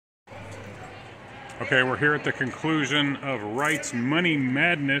Okay, we're here at the conclusion of Wright's Money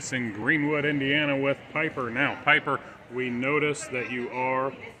Madness in Greenwood, Indiana with Piper. Now, Piper, we notice that you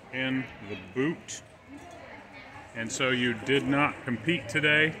are in the boot, and so you did not compete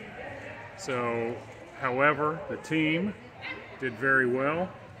today. So, however, the team did very well.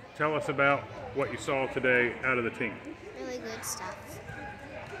 Tell us about what you saw today out of the team. Really good stuff.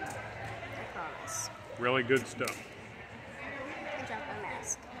 I promise. Really good stuff. I dropped my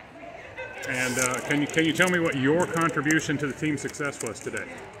mask. And can you tell me what your contribution to the team's success was today?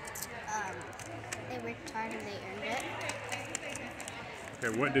 They worked hard and they earned it.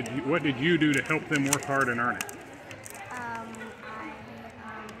 Okay, what did you do to help them work hard and earn it? I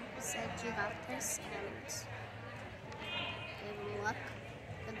said you got this and gave them luck.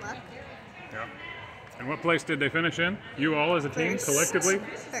 Good luck. Yeah. And what place did they finish in? You all as a team, First. collectively?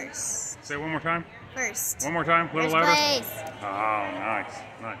 First. Say it one more time. First. One more time, a little First louder. place. Oh, nice,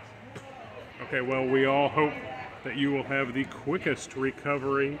 nice. Okay, well, we all hope that you will have the quickest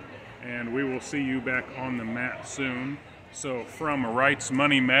recovery, and we will see you back on the mat soon. So from Wright's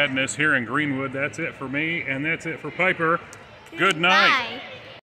Money Madness here in Greenwood, that's it for me, and that's it for Piper. Good night. Bye.